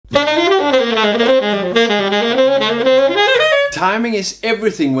Timing is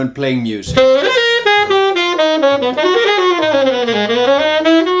everything when playing music.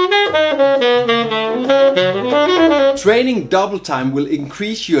 Training double time will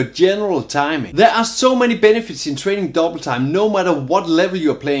increase your general timing. There are so many benefits in training double time, no matter what level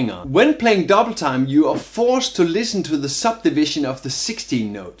you're playing on. When playing double time, you are forced to listen to the subdivision of the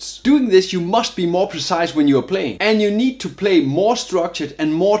 16 notes. Doing this, you must be more precise when you are playing, and you need to play more structured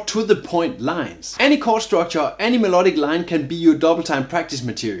and more to the point lines. Any chord structure or any melodic line can be your double time practice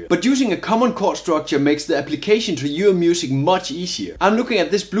material, but using a common chord structure makes the application to your music much easier. I'm looking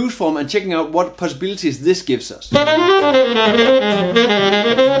at this blues form and checking out what possibilities this gives us.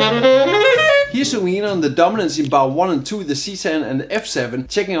 Here's zooming in on the dominants in bar 1 and 2, the C7 and the F7,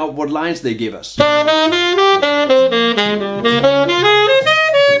 checking out what lines they give us.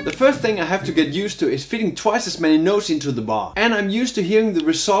 The first thing I have to get used to is fitting twice as many notes into the bar. And I'm used to hearing the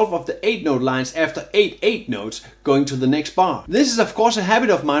resolve of the 8-note lines after 8 notes going to the next bar. This is of course a habit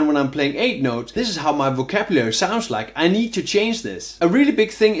of mine when I'm playing 8 notes. This is how my vocabulary sounds like. I need to change this. A really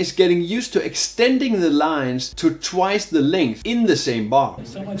big thing is getting used to extending the lines to twice the length in the same bar.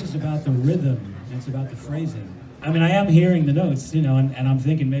 So much is about the rhythm, it's about the phrasing. I mean, I am hearing the notes, you know, and I'm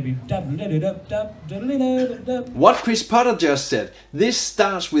thinking maybe... What Chris Potter just said, this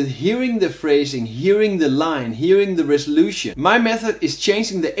starts with hearing the phrasing, hearing the line, hearing the resolution. My method is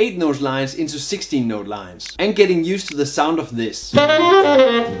changing the 8-note lines into 16-note lines and getting used to the sound of this.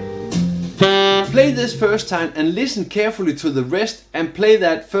 Play this first time and listen carefully to the rest and play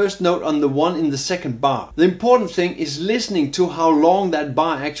that first note on the one in the second bar. The important thing is listening to how long that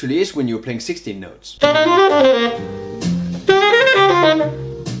bar actually is when you're playing 16 notes.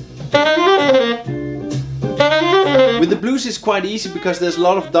 With the blues it's quite easy because there's a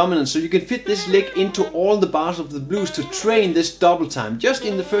lot of dominance, so you can fit this lick into all the bars of the blues to train this double time just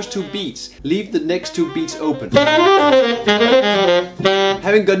in the first 2 beats. Leave the next 2 beats open.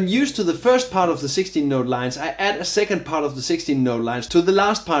 Having gotten used to the first part of the 16-note lines, I add a second part of the 16-note lines to the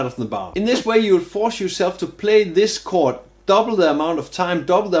last part of the bar. In this way you will force yourself to play this chord double the amount of time,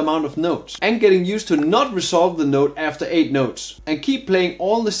 double the amount of notes, and getting used to not resolve the note after 8 notes, and keep playing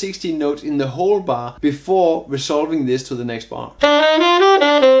all the 16 notes in the whole bar before resolving this to the next bar.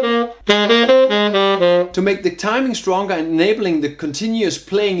 To make the timing stronger and enabling the continuous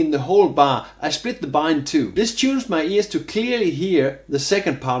playing in the whole bar, I split the bar in 2. This tunes my ears to clearly hear the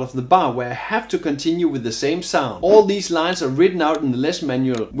second part of the bar, where I have to continue with the same sound. All these lines are written out in the lesson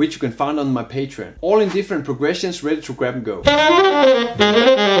manual, which you can find on my Patreon. All in different progressions, ready to grab and go.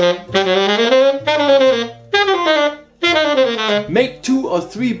 Make 2 or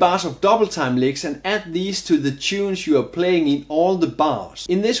 3 bars of double time licks and add these to the tunes you are playing in all the bars.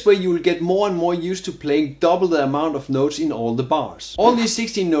 In this way you will get more and more used to playing double the amount of notes in all the bars. All these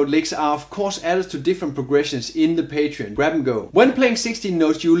 16-note licks are of course added to different progressions in the Patreon. Grab and go. When playing 16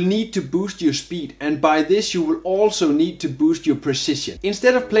 notes you will need to boost your speed, and by this you will also need to boost your precision.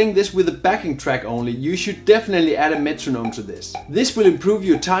 Instead of playing this with a backing track only, you should definitely add a metronome to this. This will improve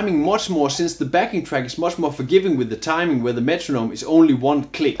your timing much more, since the backing track is much more forgiving with the timing, where the metronome is only 1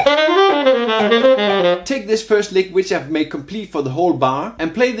 click. Take this first lick, which I've made complete for the whole bar,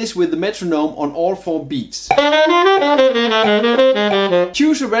 and play this with the metronome on all 4 beats.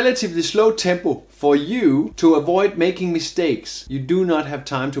 Choose a relatively slow tempo for you to avoid making mistakes. You do not have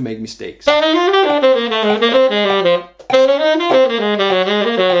time to make mistakes.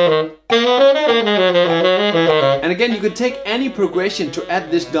 And again, you can take any progression to add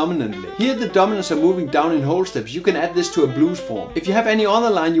this dominantly. Here the dominants are moving down in whole steps. You can add this to a blues form. If you have any other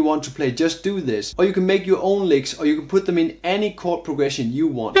line you want to play, just do this. Or you can make your own licks, or you can put them in any chord progression you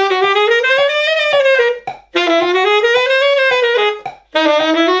want.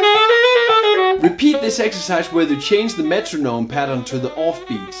 Repeat this exercise where you change the metronome pattern to the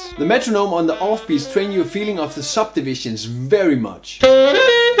offbeats. The metronome on the offbeats train your feeling of the subdivisions very much.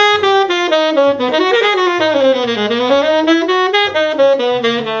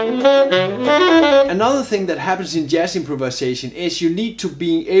 Another thing that happens in jazz improvisation is you need to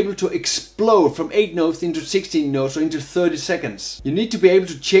be able to explode from 8 notes into 16 notes or into 30 seconds. You need to be able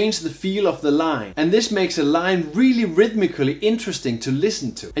to change the feel of the line, and this makes a line really rhythmically interesting to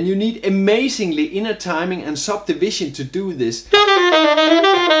listen to. And you need amazingly inner timing and subdivision to do this.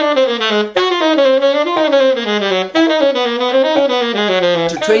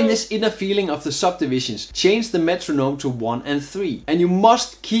 To train this inner feeling of the subdivisions, change the metronome to 1 and 3. And you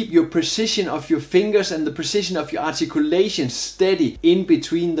must keep your precision of your fingers and the precision of your articulation steady in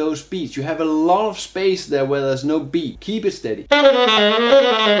between those beats. You have a lot of space there where there's no beat. Keep it steady.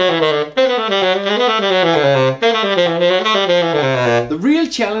 The real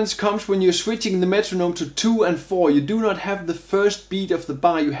challenge comes when you're switching the metronome to 2 and 4. You do not have the first beat of the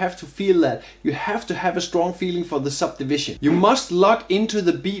bar. You have to feel that. You have to have a strong feeling for the subdivision. You must lock into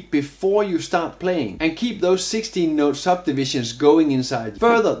the beat before you start playing and keep those 16 note subdivisions going inside.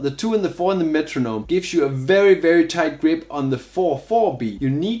 Further, the 2 and the 4 in the metronome gives you a very tight grip on the 4/4 beat. You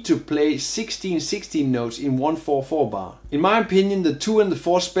need to play 16 notes in one 4/4 bar. In my opinion, the 2 and the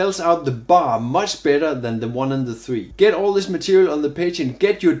 4 spells out the bar much better than the 1 and the 3. Get all this material on the page and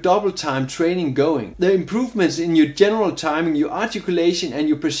get your double time training going. The improvements in your general timing, your articulation and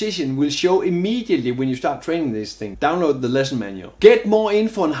your precision will show immediately when you start training this thing. Download the lesson manual. Get more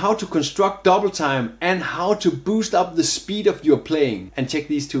info on how to construct double time and how to boost up the speed of your playing. And check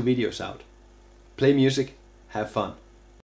these 2 videos out. Play music, have fun.